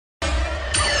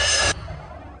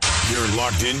You're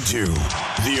locked into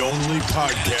the only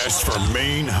podcast for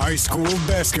Maine high school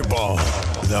basketball.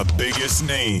 The biggest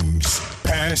names,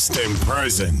 past and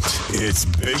present. It's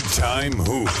Big Time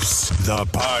Hoops, the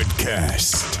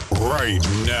podcast, right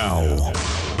now.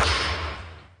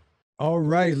 All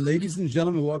right, ladies and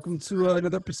gentlemen, welcome to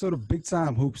another episode of Big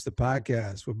Time Hoops, the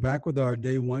podcast. We're back with our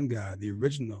day one guy, the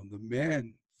original, the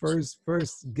man, first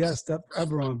guest up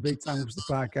ever on Big Time Hoops,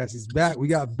 the podcast. He's back. We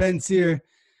got Ben Teer,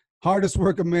 hardest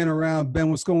working man around.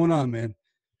 Ben, what's going on, man?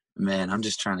 Man, I'm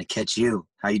just trying to catch you.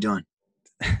 How you doing?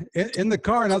 In the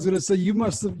car, and I was going to say you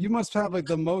must have like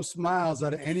the most miles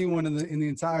out of anyone in the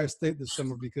entire state this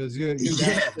summer because you're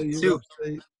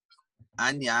upstate.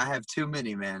 I have too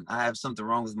many, man. I have something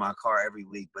wrong with my car every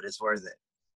week, but it's worth it.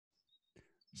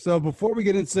 So before we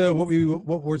get into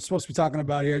what we're supposed to be talking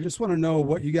about here, I just want to know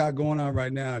what you got going on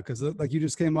right now because like you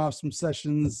just came off some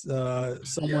sessions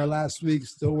somewhere last week,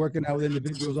 still working out with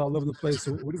individuals all over the place.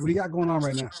 So what do you got going on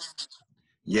right now?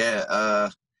 Yeah,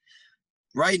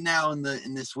 right now in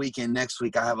this weekend, next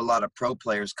week, I have a lot of pro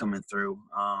players coming through.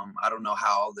 I don't know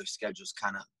how all their schedules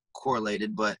kind of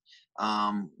correlated, but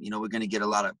we're going to get a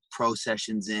lot of pro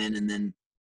sessions in, and then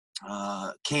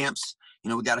camps.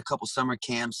 We got a couple summer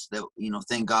camps that,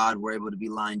 thank God we're able to be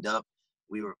lined up.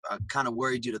 We were kind of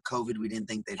worried due to COVID. We didn't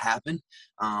think they'd happen.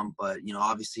 But,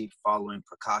 obviously following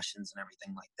precautions and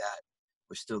everything like that,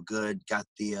 we're still good. Got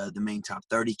the Maine Top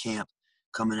 30 camp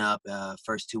coming up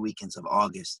first 2 weekends of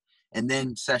August. And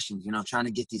then sessions, trying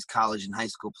to get these college and high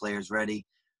school players ready.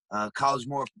 College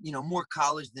more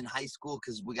college than high school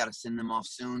because we got to send them off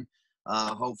soon.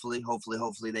 Hopefully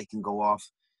they can go off.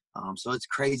 So it's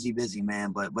crazy busy,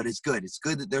 man, but it's good. It's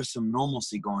good that there's some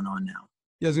normalcy going on now.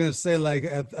 Yeah, I was going to say, like,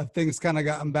 I think it's kind of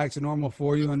gotten back to normal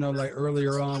for you. I know, like,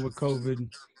 earlier on with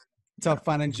COVID, tough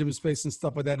finding gym space and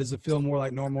stuff like that. Does it feel more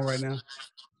like normal right now?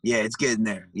 Yeah, it's getting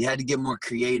there. You had to get more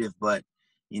creative, but,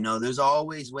 there's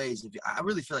always ways. I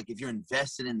really feel like if you're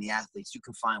invested in the athletes, you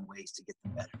can find ways to get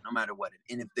them better, no matter what,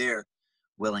 and if they're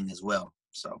willing as well,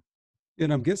 so.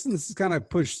 And I'm guessing this has kind of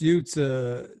pushed you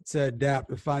to adapt,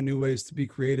 to find new ways to be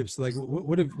creative. So, like,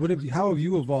 how have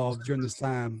you evolved during this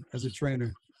time as a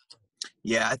trainer?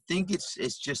 Yeah, I think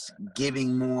it's just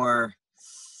giving more,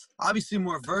 obviously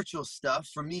more virtual stuff.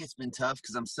 For me, it's been tough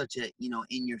because I'm such a,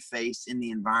 in your face, in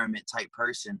the environment type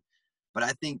person. But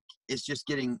I think it's just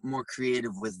getting more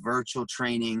creative with virtual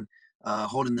training,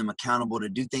 holding them accountable to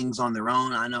do things on their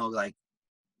own. I know, like,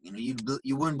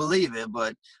 you wouldn't believe it,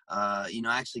 but,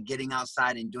 actually getting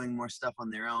outside and doing more stuff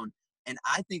on their own. And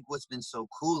I think what's been so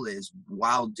cool is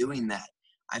while doing that,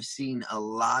 I've seen a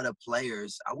lot of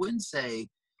players, I wouldn't say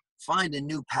find a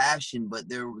new passion, but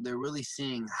they're really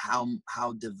seeing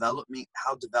how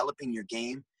developing your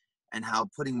game and how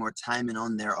putting more time in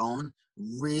on their own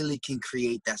really can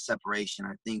create that separation.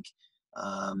 I think,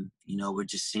 we're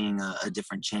just seeing a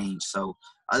different change. So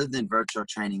other than virtual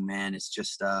training, man, it's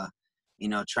just,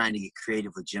 trying to get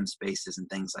creative with gym spaces and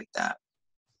things like that.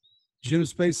 Gym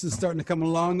spaces starting to come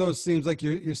along, though. It seems like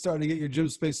you're starting to get your gym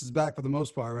spaces back for the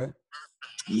most part, right?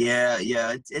 Yeah.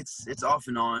 It's off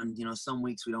and on. Some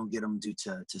weeks we don't get them due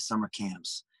to summer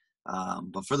camps.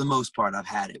 But for the most part, I've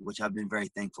had it, which I've been very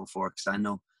thankful for because I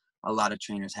know a lot of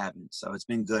trainers haven't. So it's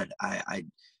been good. I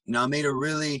made a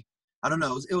really, I don't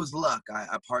know, it was luck.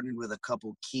 I partnered with a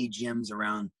couple key gyms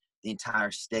around the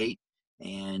entire state.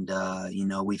 And,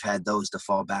 we've had those to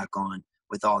fall back on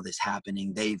with all this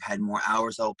happening. They've had more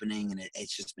hours opening, and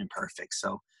it's just been perfect.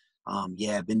 So,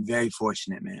 I've been very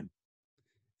fortunate, man.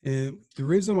 And the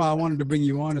reason why I wanted to bring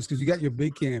you on is because you got your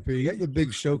big camp here. You got your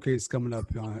big showcase coming up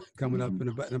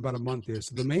in about a month here.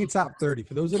 So the Maine Top 30,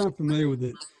 for those that aren't familiar with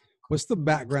it, what's the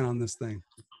background on this thing?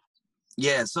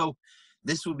 Yeah, so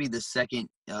this will be the second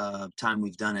time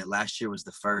we've done it. Last year was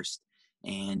the first.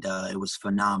 And it was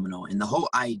phenomenal. And the whole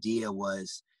idea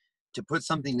was to put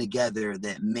something together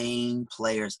that Maine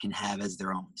players can have as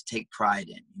their own, to take pride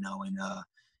in,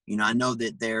 And, I know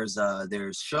that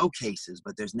there's showcases,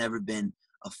 but there's never been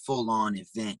a full-on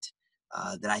event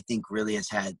that I think really has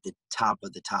had the top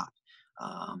of the top.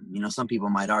 Some people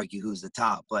might argue who's the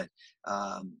top, but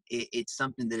it's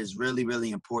something that is really,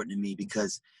 really important to me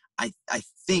because I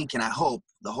think and I hope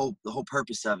the whole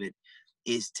purpose of it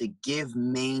is to give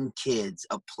Maine kids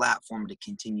a platform to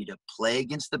continue to play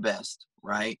against the best,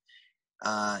 right?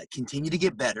 Continue to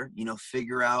get better,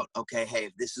 figure out, okay, hey,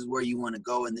 if this is where you want to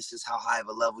go and this is how high of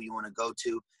a level you want to go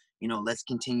to, let's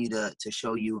continue to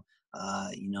show you,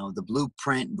 the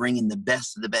blueprint, bringing the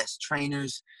best of the best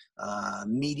trainers,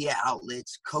 media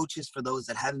outlets, coaches for those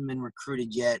that haven't been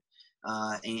recruited yet,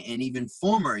 and even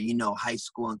former, high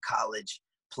school and college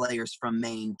players from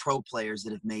Maine, pro players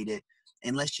that have made it.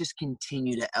 And let's just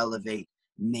continue to elevate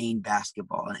Maine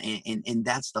basketball. And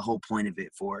that's the whole point of it,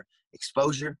 for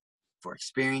exposure, for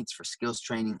experience, for skills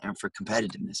training, and for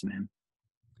competitiveness, man.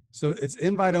 So it's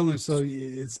invite only. So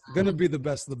it's going to be the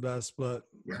best of the best. But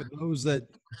Yeah. for those that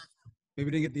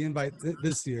maybe didn't get the invite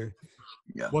this year,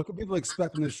 Yeah. what can people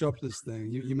expect when they show up to this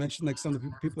thing? You mentioned like some of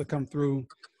the people that come through.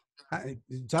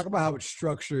 Talk about how it's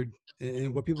structured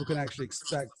and what people can actually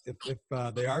expect if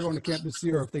they are going to camp this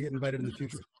year or if they get invited in the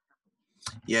future.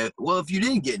 Yeah, well, if you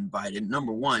didn't get invited,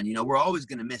 number one, we're always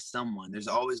going to miss someone. There's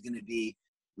always going to be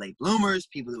late bloomers,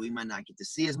 people that we might not get to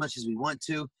see as much as we want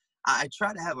to. I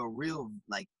try to have a real,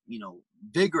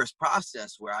 vigorous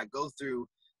process where I go through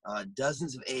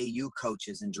dozens of AAU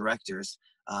coaches and directors.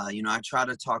 I try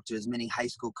to talk to as many high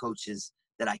school coaches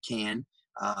that I can.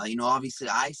 Obviously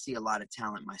I see a lot of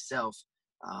talent myself.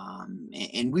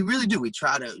 And we really do. We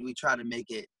try to make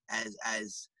it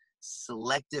as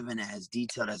selective and as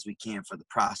detailed as we can for the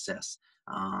process.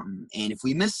 And if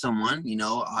we miss someone,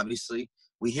 obviously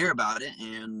we hear about it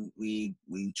and we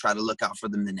try to look out for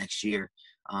them the next year.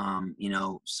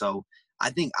 So I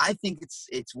think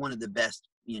it's one of the best,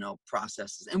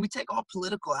 processes, and we take all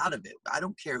political out of it. I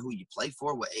don't care who you play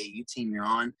for, what AAU team you're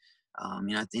on.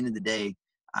 At the end of the day,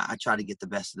 I try to get the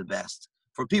best of the best.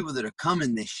 For people that are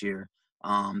coming this year,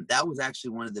 that was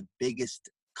actually one of the biggest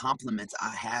compliments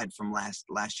I had from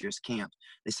last year's camp.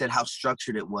 They said how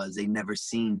structured it was. They'd never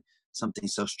seen something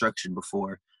so structured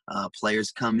before.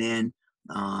 Players come in,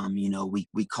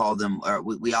 we call them, or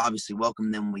we obviously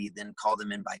welcome them. We then call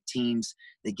them in by teams.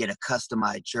 They get a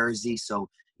customized jersey. So,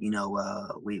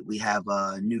 we have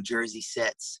New Jersey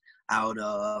sets out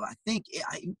of, I think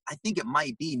it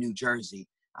might be New Jersey.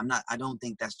 I don't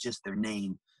think that's just their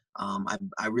name.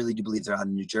 I really do believe they're out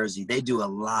in New Jersey. They do a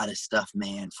lot of stuff,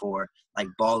 man, for like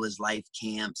Ball is Life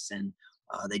camps, and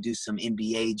they do some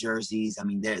NBA jerseys. I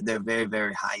mean, they're very,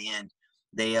 very high end.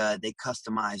 They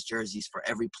customize jerseys for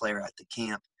every player at the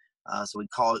camp. So we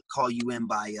call you in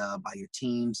by your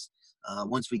teams.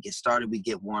 Once we get started, we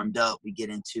get warmed up. We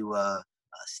get into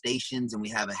stations, and we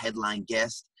have a headline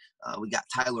guest. We got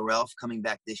Tyler Elf coming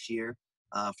back this year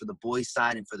for the boys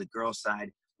side, and for the girls side,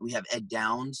 we have Ed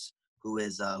Downs, who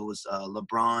was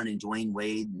LeBron and Dwayne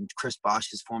Wade and Chris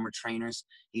Bosh's former trainers.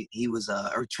 He was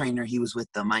our trainer. He was with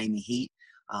the Miami Heat.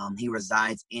 He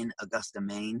resides in Augusta,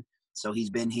 Maine. So he's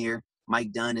been here.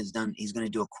 Mike Dunn he's going to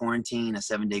do a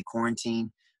 7-day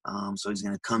quarantine. So he's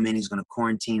going to come in. He's going to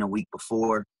quarantine a week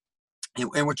before.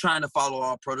 And we're trying to follow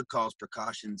all protocols,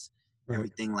 precautions,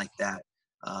 everything like that.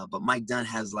 But Mike Dunn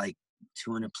has like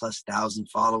 200,000+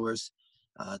 followers.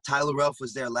 Tyler Ruff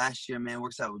was there last year, man.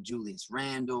 Works out with Julius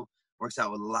Randle. Works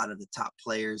out with a lot of the top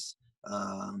players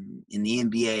in the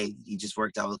NBA. He just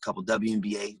worked out with a couple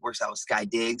WNBA. Works out with Sky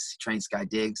Diggs. Trains Sky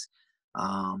Diggs.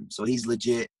 So he's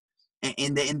legit.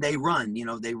 And they run.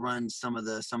 They run some of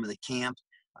the camp.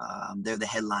 They're the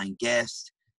headline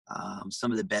guest.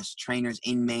 Some of the best trainers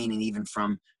in Maine and even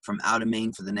from out of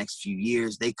Maine for the next few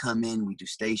years. They come in. We do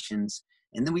stations,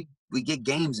 and then we get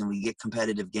games, and we get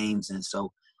competitive games. And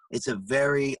so it's a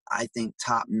very, I think,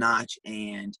 top-notch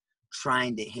and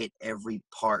trying to hit every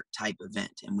part type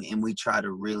event. And we try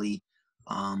to really,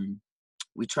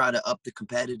 we try to up the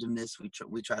competitiveness.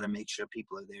 We try to make sure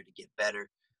people are there to get better.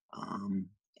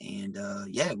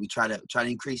 We try to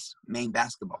increase Maine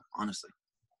basketball, honestly.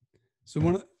 So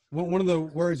one of the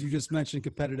words you just mentioned,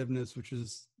 competitiveness, which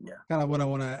is kind of what I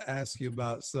want to ask you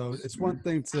about. So it's one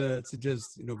thing to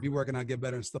just, be working out, get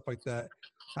better and stuff like that.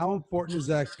 How important is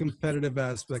that competitive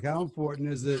aspect? How important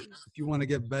is it, if you want to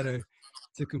get better,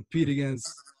 to compete against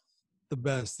the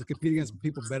best, to compete against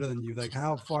people better than you? Like,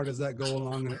 how far does that go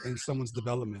along in someone's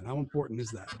development? How important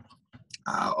is that?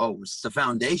 It's the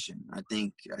foundation. I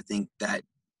think that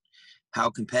how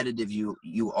competitive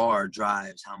you are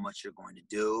drives how much you're going to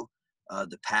do,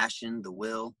 the passion, the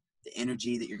will, the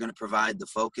energy that you're going to provide, the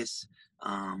focus.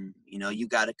 You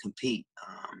got to compete.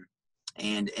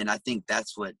 And I think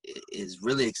that's what is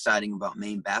really exciting about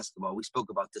Maine basketball. We spoke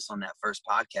about this on that first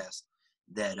podcast,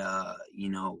 that,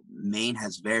 Maine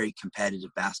has very competitive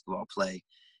basketball play.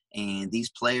 And these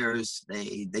players,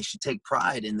 they should take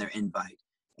pride in their invite.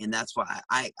 And that's why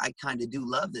I kind of do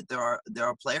love that there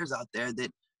are players out there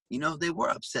that, they were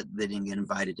upset that they didn't get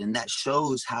invited. And that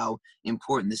shows how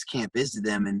important this camp is to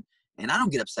them. And I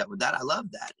don't get upset with that. I love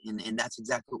that. And that's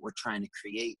exactly what we're trying to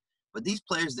create. But these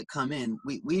players that come in,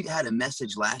 we had a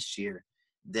message last year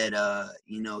that,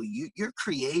 you're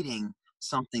creating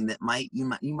something that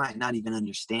you might not even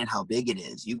understand how big it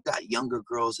is. You've got younger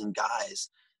girls and guys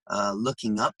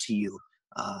looking up to you,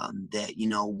 that,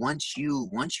 once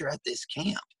you're at this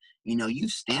camp,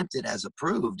 you've stamped it as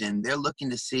approved, and they're looking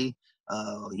to see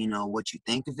what you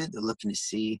think of it. They're looking to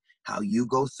see how you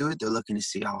go through it. They're looking to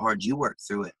see how hard you work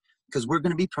through it, because we're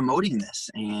going to be promoting this.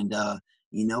 And,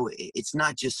 it's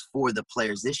not just for the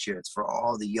players this year. It's for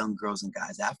all the young girls and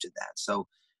guys after that. So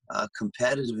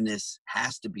competitiveness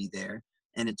has to be there,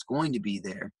 and it's going to be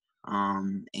there.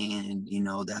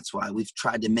 That's why we've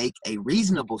tried to make a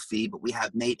reasonable fee, but we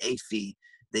have made a fee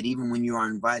that even when you are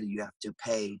invited, you have to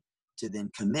pay to then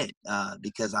commit,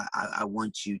 because I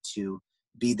want you to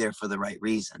be there for the right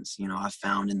reasons. I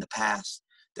found in the past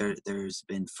there's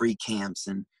been free camps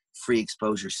and free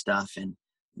exposure stuff, and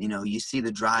you see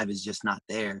the drive is just not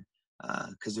there,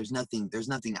 because there's nothing.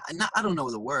 I don't know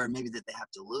the word. Maybe that they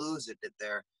have to lose, or that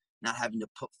they're not having to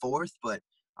put forth. But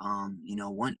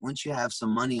once you have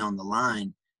some money on the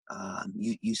line,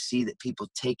 you see that people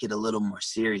take it a little more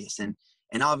serious, and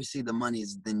obviously the money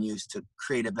is then used to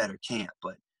create a better camp.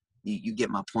 But you get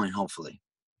my point, hopefully.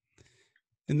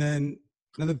 And then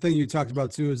another thing you talked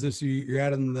about too is this: you're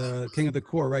adding the king of the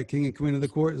court, right? King and queen of the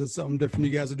court. Is it something different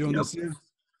you guys are doing this year?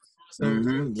 So,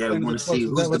 Yeah, we want to see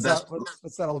who's the best.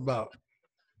 What's that all about?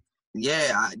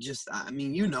 Yeah,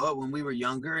 when we were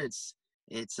younger, it's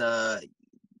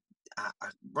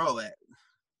bro,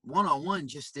 one-on-one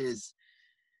just is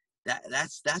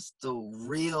that's the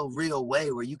real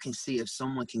way where you can see if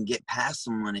someone can get past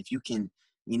someone. If you can,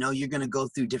 you're going to go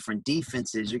through different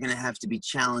defenses. You're going to have to be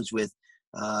challenged with,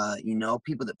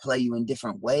 people that play you in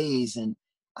different ways. And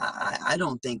I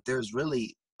don't think there's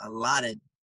really a lot of,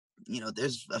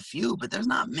 there's a few, but there's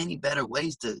not many better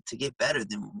ways to get better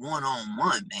than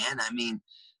one-on-one, man. I mean,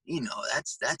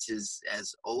 that's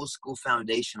as old school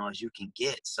foundational as you can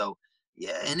get. So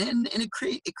yeah, and it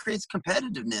creates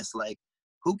competitiveness. Like,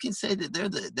 who can say that they're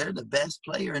the best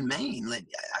player in Maine? Like,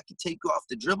 I can take you off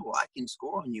the dribble. I can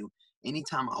score on you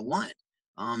anytime I want.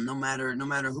 No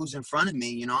matter who's in front of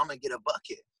me, I'm gonna get a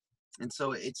bucket. And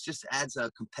so it just adds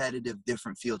a competitive,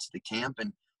 different feel to the camp,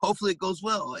 and hopefully it goes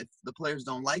well. If the players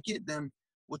don't like it, then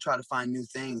we'll try to find new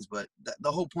things. But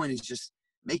the whole point is just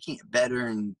making it better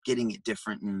and getting it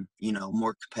different and,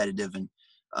 more competitive and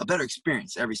a better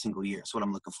experience every single year. That's what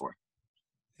I'm looking for.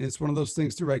 It's one of those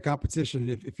things too, right? Competition.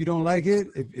 If you don't like it,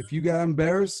 if you got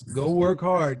embarrassed, go work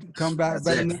hard, come back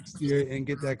better next year and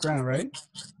get that crown, right?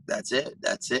 That's it.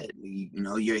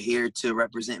 You're here to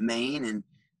represent Maine, and,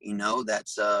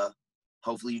 that's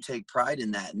hopefully you take pride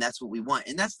in that. And that's what we want.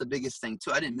 And that's the biggest thing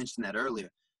too. I didn't mention that earlier.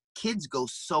 Kids go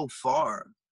so far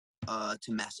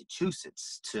to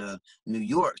Massachusetts, to New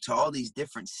York, to all these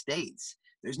different states.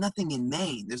 There's nothing in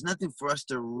Maine. There's nothing for us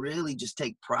to really just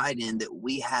take pride in that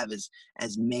we have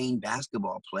as Maine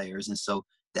basketball players. And so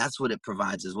that's what it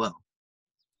provides as well.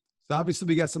 So obviously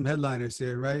we got some headliners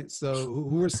here, right? So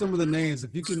who are some of the names?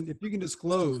 If you can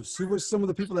disclose, who are some of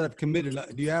the people that have committed?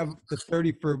 Do you have the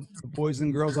 30 for the boys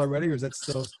and girls already, or is that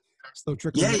still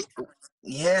trickling?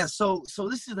 Yeah. So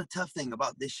this is the tough thing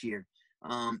about this year.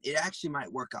 It actually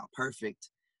might work out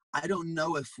perfect. I don't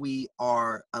know if we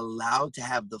are allowed to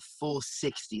have the full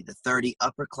 60, the 30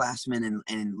 upperclassmen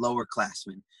and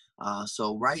lowerclassmen.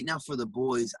 So right now for the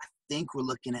boys, I think we're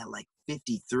looking at like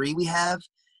 53 we have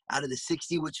out of the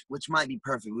 60, which might be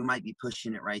perfect. We might be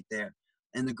pushing it right there.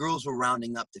 And the girls were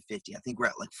rounding up to 50. I think we're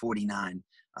at like 49.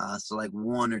 So like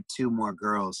one or two more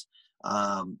girls.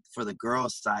 For the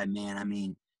girls side, man, I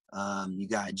mean, you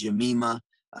got Jemima,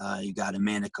 you got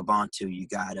Amanda Cabantu, you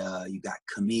got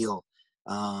Camille.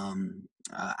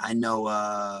 I know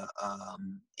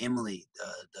Emily,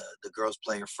 the girls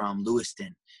player from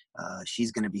Lewiston.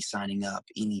 She's going to be signing up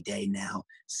any day now.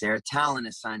 Sarah Talon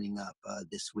is signing up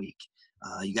this week.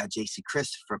 You got JC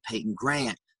Christopher, Peyton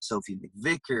Grant, Sophie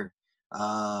McVicker.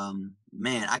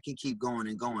 Man, I can keep going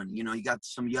and going. You got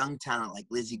some young talent like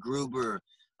Lizzie Gruber,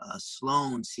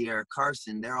 Sloan, Sierra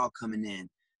Carson. They're all coming in.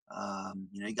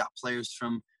 You got players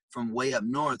from way up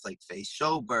north like Faye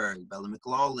Schoberg, Bella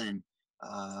McLaughlin.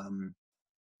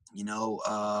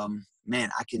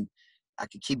 Man, I can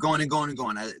keep going and going and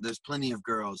going. There's plenty of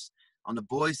girls. On the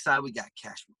boys' side, we got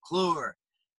Cash McClure.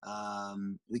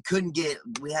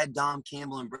 We had Dom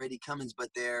Campbell and Brady Cummins, but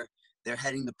they're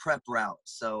heading the prep route.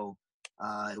 So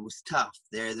it was tough.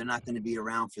 They're not going to be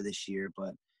around for this year,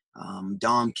 but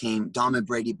Dom and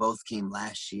Brady both came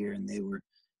last year, and they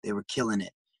were killing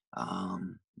it.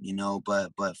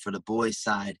 But for the boys'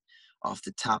 side, off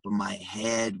the top of my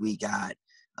head, we got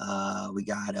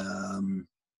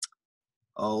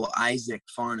Isaac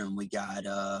Farnham. We got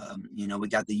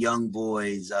the young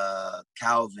boys,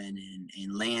 Calvin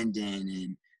and Landon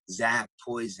and Zach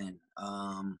Poison.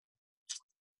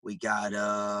 We got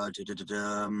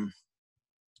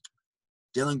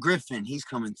Dylan Griffin. He's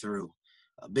coming through.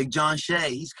 Big John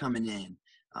Shea. He's coming in.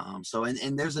 So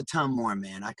and there's a ton more,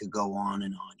 man. I could go on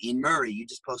and on. Ian Murray, you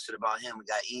just posted about him. We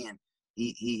got Ian.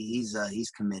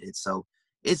 He's committed. So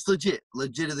it's legit.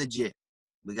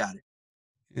 We got it.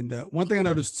 And one thing I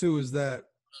noticed too is that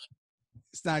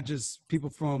it's not just people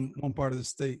from one part of the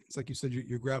state. It's like you said,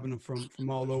 you're grabbing them from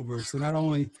all over. So not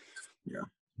only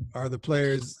are the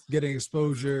players getting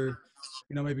exposure,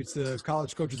 maybe to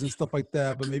college coaches and stuff like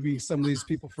that, but maybe some of these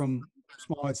people from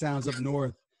smaller towns up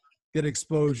north get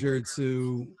exposure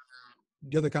to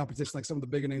the other competition, like some of the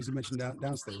bigger names you mentioned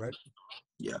downstate, right?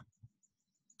 Yeah.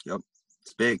 Yep.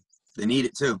 It's big. They need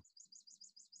it too.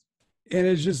 And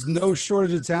it's just no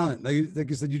shortage of talent. Like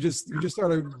you said, you just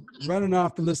started running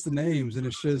off the list of names, and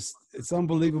it's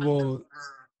unbelievable.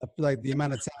 I feel like the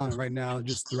amount of talent right now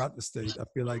just throughout the state. I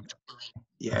feel like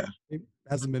it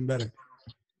hasn't been better.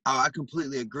 Oh, I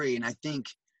completely agree. And I think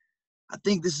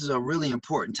this is a really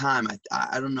important time.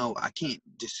 I don't know. I can't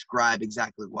describe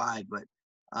exactly why, but,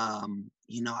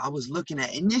 I was looking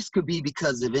at, and this could be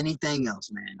because of anything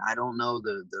else, man. I don't know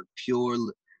the pure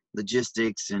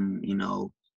logistics and,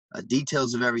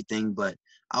 details of everything, but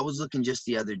I was looking just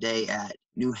the other day at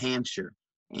New Hampshire,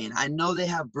 and I know they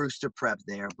have Brewster Prep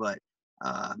there, but,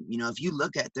 if you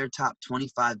look at their top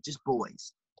 25, just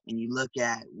boys, and you look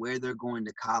at where they're going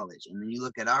to college, and then you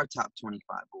look at our top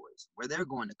 25 boys, where they're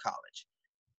going to college,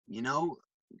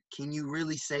 can you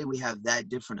really say we have that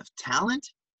different of talent?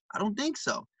 I don't think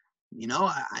so.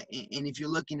 And if you're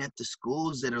looking at the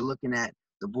schools that are looking at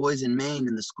the boys in Maine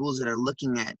and the schools that are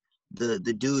looking at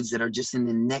the dudes that are just in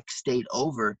the next state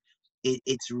over,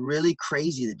 it's really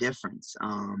crazy, the difference.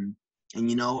 And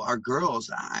our girls,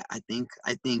 I think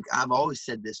I've always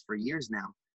said this for years now,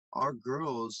 our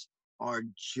girls are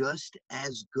just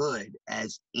as good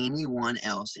as anyone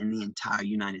else in the entire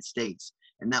United States.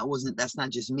 And that's not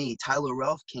just me. Tyler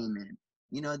Ralph came in.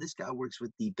 This guy works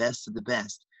with the best of the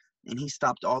best. And he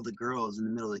stopped all the girls in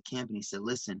the middle of the camp and he said,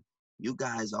 listen, you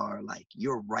guys are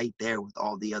you're right there with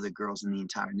all the other girls in the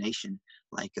entire nation.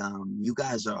 You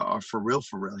guys are for real,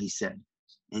 he said.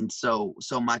 And so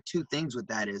my two things with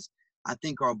that is, I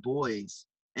think our boys,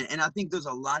 and I think there's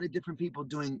a lot of different people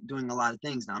doing a lot of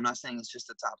things. Now, I'm not saying it's just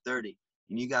the top 30.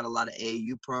 And you got a lot of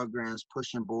AAU programs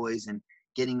pushing boys and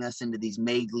getting us into these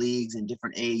made leagues and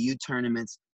different AAU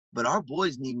tournaments. But our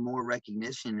boys need more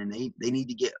recognition, and they need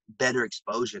to get better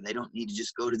exposure. They don't need to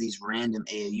just go to these random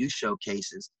AAU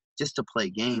showcases just to play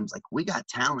games. We got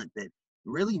talent that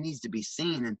really needs to be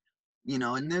seen. And,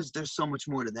 and there's so much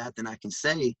more to that than I can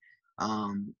say.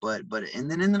 But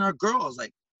and then our girls,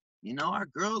 our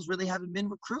girls really haven't been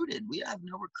recruited. We have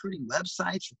no recruiting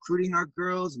websites, recruiting our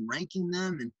girls and ranking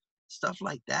them and stuff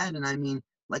like that. And I mean,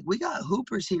 we got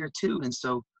hoopers here too. And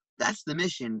so that's the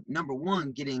mission. Number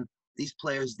one, getting these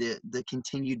players the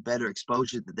continued better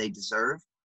exposure that they deserve.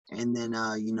 And then,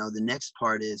 the next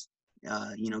part is,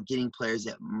 getting players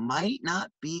that might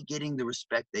not be getting the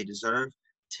respect they deserve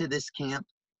to this camp.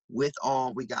 We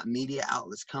got media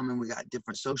outlets coming. We got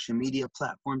different social media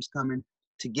platforms coming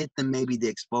to get them maybe the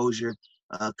exposure.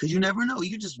 Because you never know.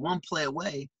 You're just one play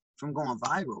away from going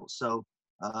viral. So,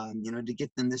 to get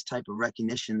them this type of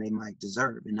recognition they might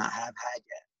deserve and not have had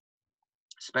yet,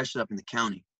 especially up in the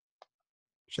county.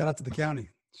 Shout out to the county.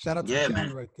 Shout out to the county,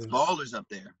 man. Right there. It's ballers up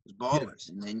there. It's ballers.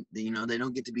 Yeah. And they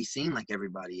don't get to be seen like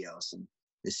everybody else. And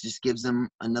this just gives them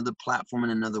another platform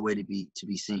and another way to be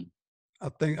seen. I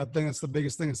think that's the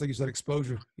biggest thing. It's like you said,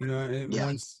 exposure,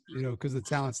 once, because the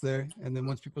talent's there. And then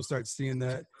once people start seeing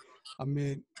that, I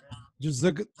mean, just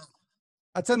look,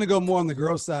 I tend to go more on the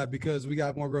girls side because we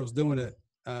got more girls doing it.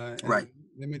 Right.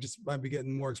 They might be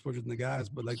getting more exposure than the guys,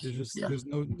 but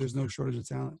there's no shortage of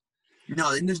talent.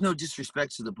 No, and there's no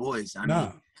disrespect to the boys. I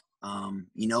mean,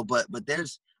 but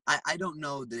there's, I don't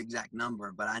know the exact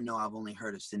number, but I know I've only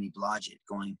heard of Cindy Blodgett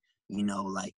going,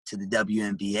 to the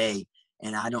WNBA.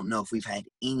 And I don't know if we've had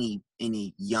any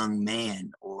young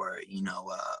man or,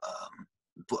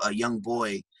 a young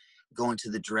boy going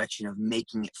to the direction of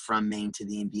making it from Maine to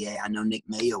the NBA. I know Nick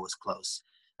Mayo was close,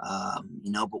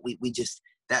 but we just,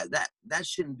 that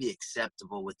shouldn't be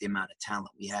acceptable with the amount of talent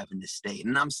we have in this state.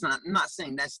 And I'm not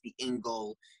saying that's the end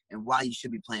goal and why you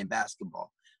should be playing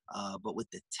basketball. But with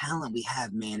the talent we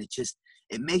have, man,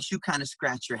 it makes you kind of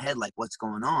scratch your head what's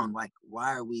going on?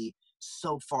 Why are we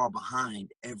so far behind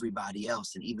everybody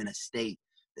else? And even a state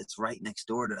that's right next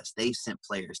door to us, they've sent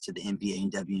players to the NBA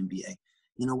and WNBA.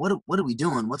 What are we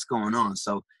doing? What's going on?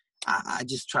 So I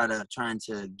just trying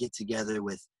to get together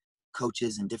with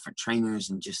coaches and different trainers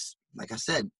and just, like I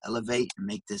said, elevate and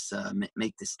make this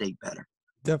state better.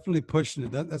 Definitely pushing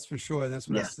it. That's for sure. And that's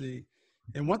what I see.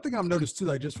 And one thing I've noticed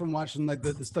too, just from watching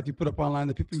the stuff you put up online,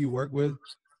 the people you work with,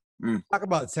 talk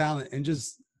about talent and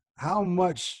just how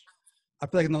much I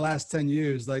feel like in the last 10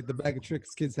 years, like the bag of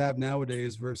tricks kids have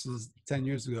nowadays versus 10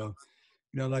 years ago.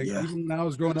 Like Yeah. even when I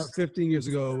was growing up 15 years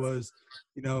ago, it was,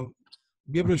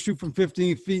 be able to shoot from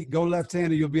 15 feet, go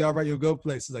left-handed, you'll be all right, you'll go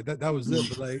places. Like that was it.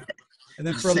 But like, and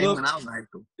then for a Same little, when I was in high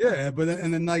school. yeah, but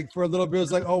then like for a little bit, it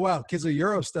was like, oh wow, kids are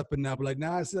Euro stepping now. But like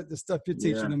now it's like the stuff you're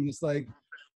teaching Yeah. them. It's like,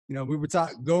 we were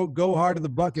taught go hard to the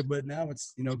bucket, but now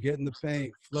it's get in the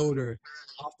paint, floater,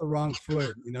 off the wrong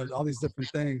foot, all these different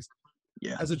things.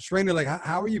 Yeah. As a trainer, like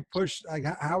how are you pushed? Like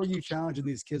how are you challenging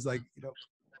these kids? Like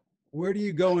where do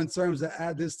you go in terms of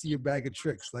add this to your bag of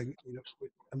tricks? Like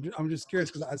I'm just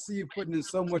curious because I see you putting in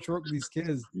so much work with these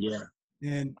kids, Yeah.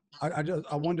 and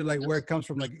I wonder like where it comes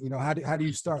from. Like how do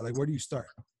you start? Like where do you start?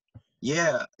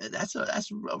 Yeah, that's a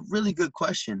really good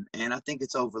question, and I think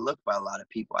it's overlooked by a lot of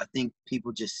people. I think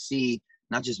people just see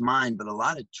not just mine, but a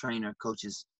lot of trainer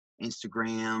coaches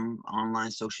Instagram,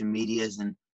 online social medias,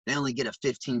 and they only get a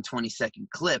 15-20 second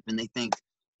clip, and they think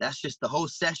that's just the whole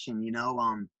session,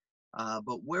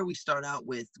 but where we start out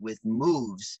with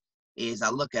moves is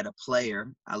I look at a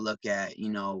player, I look at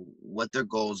what their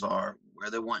goals are,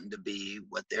 where they're wanting to be,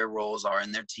 what their roles are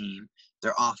in their team,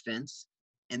 their offense.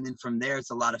 And then from there,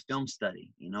 it's a lot of film study,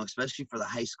 especially for my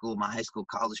high school,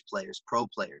 college players, pro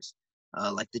players.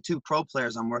 Like the 2 pro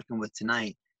players I'm working with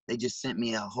tonight, they just sent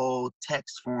me a whole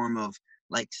text form of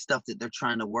like stuff that they're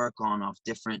trying to work on off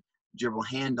different dribble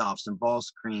handoffs and ball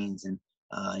screens and,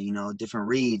 different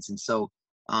reads. And so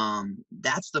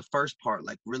that's the first part,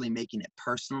 like really making it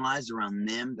personalized around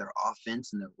them, their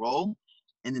offense and their role.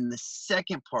 And then the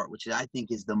second part, which I think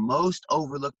is the most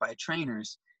overlooked by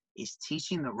trainers, is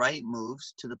teaching the right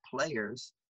moves to the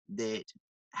players that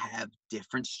have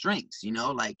different strengths,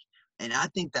 and I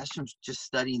think that's from just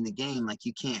studying the game. Like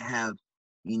you can't have,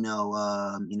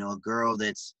 a girl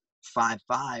that's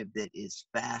 5'5" that is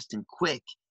fast and quick,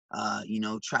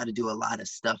 try to do a lot of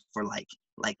stuff for like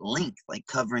length, like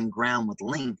covering ground with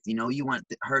length. You want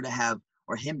her to have,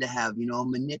 or him to have, a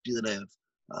manipulative,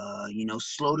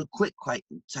 slow to quick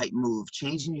type move,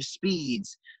 changing your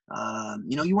speeds.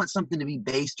 You want something to be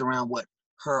based around what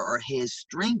her or his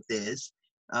strength is,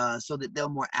 so that they're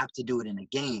more apt to do it in a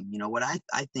game. What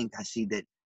I think I see that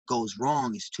goes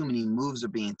wrong is too many moves are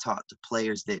being taught to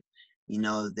players that,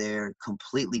 they're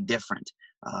completely different.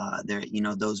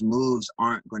 Those moves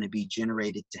aren't going to be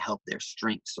generated to help their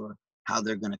strengths or how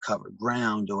they're going to cover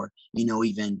ground, or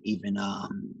even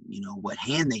what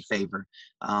hand they favor.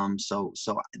 So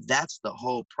that's the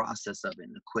whole process of it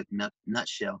in a quick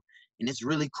nutshell, and it's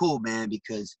really cool, man,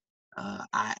 because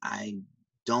I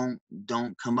don't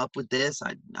come up with this.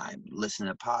 I listen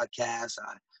to podcasts.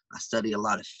 I study a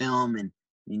lot of film, and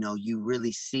you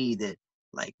really see that,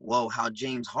 like, whoa, how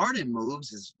James Harden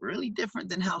moves is really different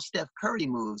than how Steph Curry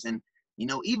moves. And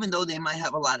even though they might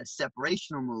have a lot of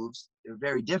separational moves, they're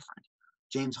very different.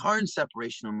 James Harden's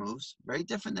separational moves, very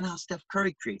different than how Steph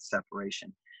Curry creates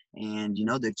separation. And,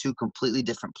 they're 2 completely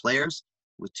different players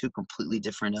with 2 completely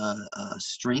different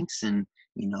strengths, and,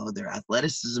 their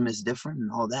athleticism is different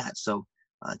and all that. So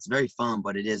it's very fun,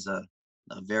 but it is a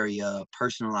very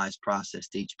personalized process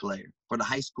to each player, for the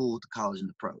high school, the college, and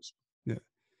the pros. Yeah.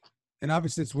 And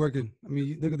obviously it's working. I mean,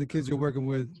 you look at the kids you're working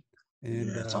with, and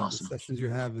Yeah, it's the awesome. sessions you're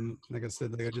having. Like I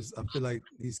said, like I feel like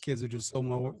these kids are just so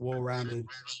more well-rounded,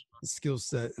 the skill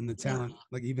set and the talent,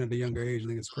 like even at a younger age. I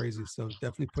think it's crazy. So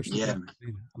definitely push the Yeah, game.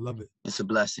 Man. I love it. it's a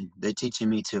blessing. They're teaching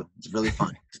me too. It's really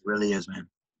fun. It really is, man.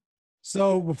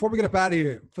 So before we get up out of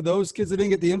here, for those kids that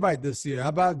didn't get the invite this year, how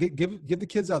about give the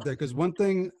kids out there? Because one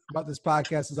thing about this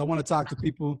podcast is I want to talk to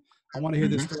people. I want to hear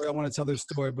their story. I want to tell their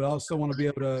story, but I also want to be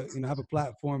able to, have a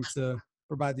platform to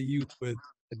provide the youth with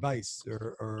advice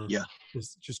or Yeah.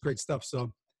 just great stuff.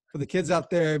 So for the kids out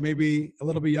there, maybe a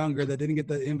little bit younger that didn't get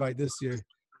the invite this year,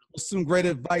 what's some great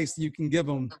advice you can give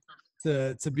them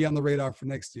to be on the radar for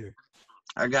next year?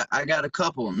 I got a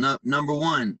couple. No, number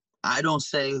one, I don't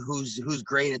say who's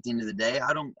great at the end of the day.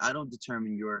 I don't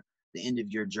determine the end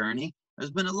of your journey.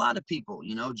 There's been a lot of people,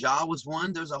 Ja was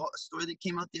one. There's a story that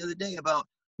came out the other day about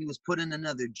he was put in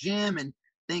another gym, and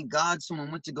thank God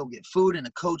someone went to go get food, and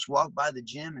a coach walked by the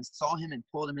gym and saw him and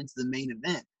pulled him into the main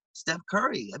event. Steph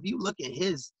Curry, if you look at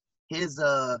his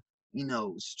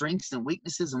strengths and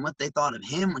weaknesses and what they thought of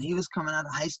him when he was coming out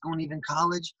of high school and even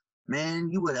college, man,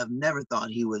 you would have never thought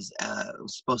he was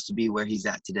supposed to be where he's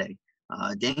at today.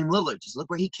 Dame Lillard, just look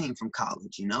where he came from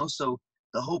college, So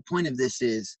the whole point of this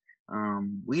is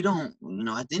we don't,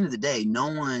 at the end of the day,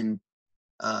 no one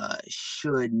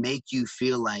should make you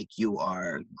feel like you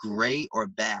are great or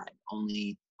bad.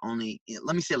 Only,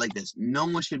 let me say it like this. No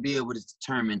one should be able to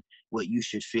determine what you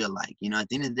should feel like. At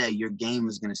the end of the day, your game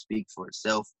is going to speak for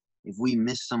itself. If we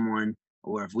miss someone,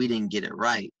 or if we didn't get it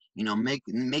right,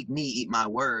 make me eat my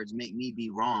words, make me be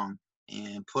wrong,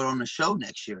 and put on a show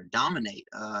next year, dominate,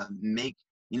 make,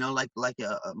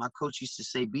 my coach used to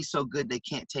say, be so good they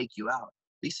can't take you out.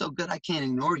 Be so good I can't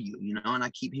ignore you, and I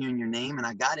keep hearing your name and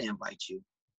I got to invite you,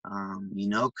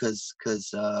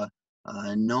 because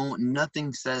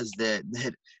nothing says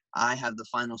that I have the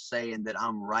final say and that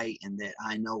I'm right and that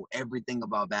I know everything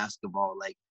about basketball.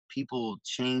 Like, people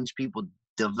change, people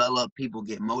develop, people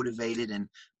get motivated, and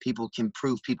people can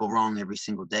prove people wrong every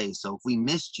single day. So if we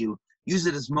missed you, use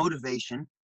it as motivation.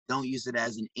 Don't use it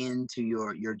as an end to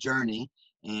your journey,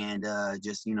 and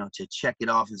just, to check it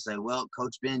off and say, well,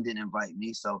 Coach Ben didn't invite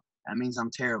me, so that means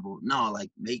I'm terrible. No, like,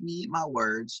 make me eat my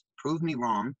words, prove me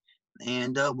wrong,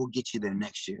 and we'll get you there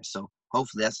next year. So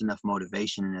hopefully that's enough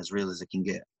motivation and as real as it can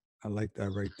get. I like that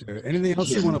right there. Anything else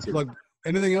Yeah, you want me to too. plug?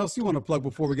 Anything else you want to plug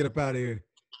before we get up out of here?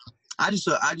 I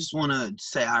just want to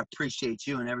say I appreciate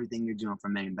you and everything you're doing for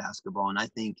Maine basketball, and I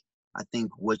think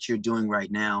what you're doing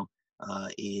right now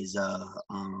is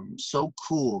so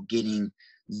cool. Getting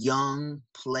young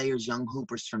players, young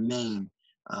hoopers from Maine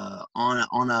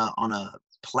on a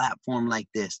platform like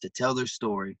this to tell their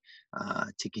story,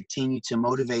 to continue to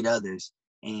motivate others.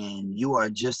 And you are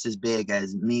just as big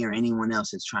as me or anyone else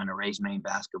that's trying to raise Maine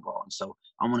basketball. And so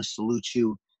I want to salute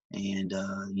you, and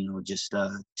just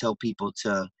tell people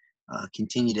to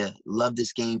continue to love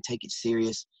this game, take it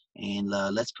serious, and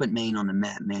let's put Maine on the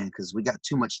map, man, because we got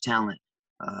too much talent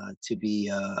to be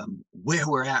where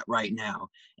we're at right now.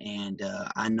 And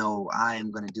I know I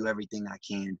am going to do everything I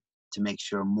can to make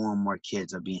sure more and more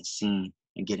kids are being seen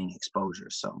and getting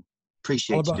exposure. So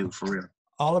appreciate you, dude, for real.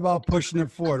 All about pushing it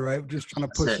forward, right? Just trying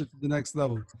to push it to the next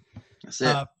level. That's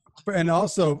it. And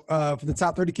also for the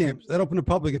top 30 camps that open to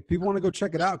public, if people want to go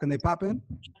check it out, can they pop in?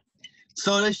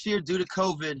 So this year, due to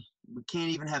COVID, we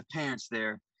can't even have parents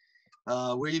there.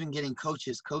 We're even getting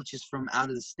coaches from out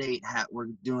of the state. We're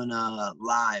doing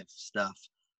live stuff.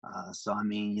 So I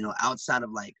mean, outside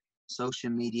of like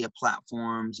social media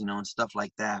platforms, and stuff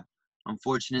like that,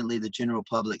 unfortunately the general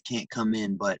public can't come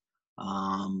in. But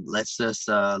let's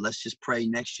just pray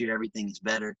next year everything is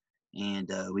better, and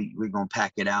we're gonna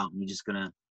pack it out, and we're just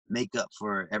gonna make up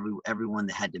for everyone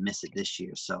that had to miss it this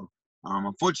year. So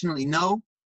unfortunately, no,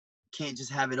 can't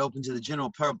just have it open to the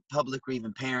general public or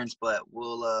even parents, but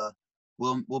we'll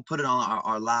put it on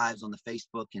our lives on the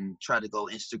Facebook and try to go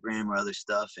Instagram or other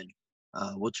stuff, and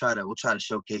we'll try to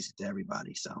showcase it to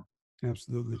everybody. So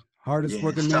absolutely, hardest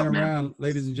working man around,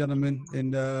 ladies and gentlemen,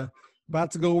 and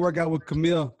about to go work out with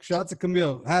Camille. Shout out to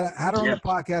Camille. Had her on the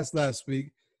podcast last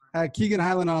week. Had Keegan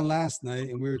Highland on last night,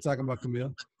 and we were talking about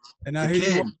Camille. And now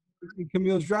here you are in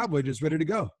Camille's driveway, just ready to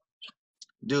go.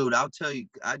 Dude, I'll tell you,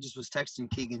 I just was texting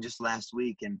Keegan just last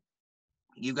week, and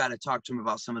you got to talk to him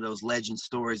about some of those legend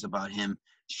stories about him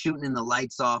shooting in the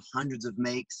lights off, hundreds of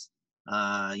makes,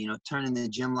 turning the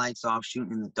gym lights off,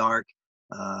 shooting in the dark.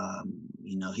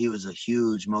 He was a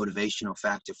huge motivational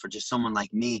factor for just someone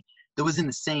like me that was in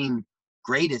the same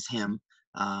grade as him,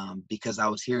 because I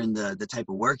was hearing the type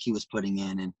of work he was putting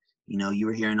in, and you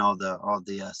were hearing all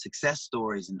the success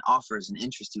stories and offers and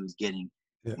interest he was getting.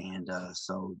 Yeah. And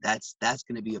so that's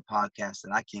going to be a podcast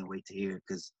that I can't wait to hear,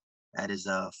 because that is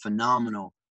a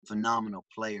phenomenal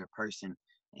player, person,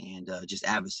 and just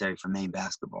adversary for Maine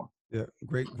basketball. Yeah,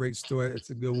 great story.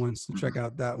 It's a good one. So check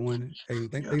out that one. Hey,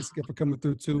 thanks again for coming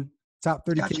through too. Top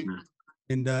 30 camp.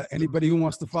 And anybody who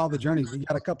wants to follow the journey, we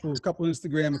got a couple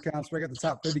Instagram accounts. We got the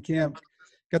top 30 camp,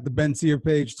 got the Ben Teer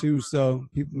page too. So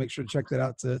people make sure to check that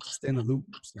out to stay in the loop.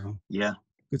 So yeah.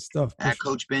 Good stuff. At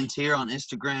Coach Ben Teer on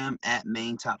Instagram, at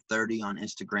Maine Top 30 on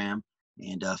Instagram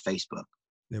and Facebook.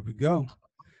 There we go.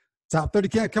 Top 30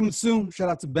 camp coming soon. Shout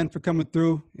out to Ben for coming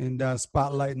through and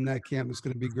spotlighting that camp. It's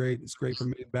going to be great. It's great for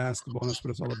Maine basketball. That's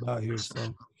what it's all about here.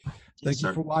 So thank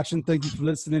you for watching. Thank you for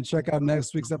listening. Check out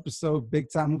next week's episode.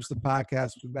 Big Time Hoops, the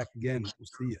podcast. We'll be back again. We'll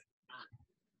see you.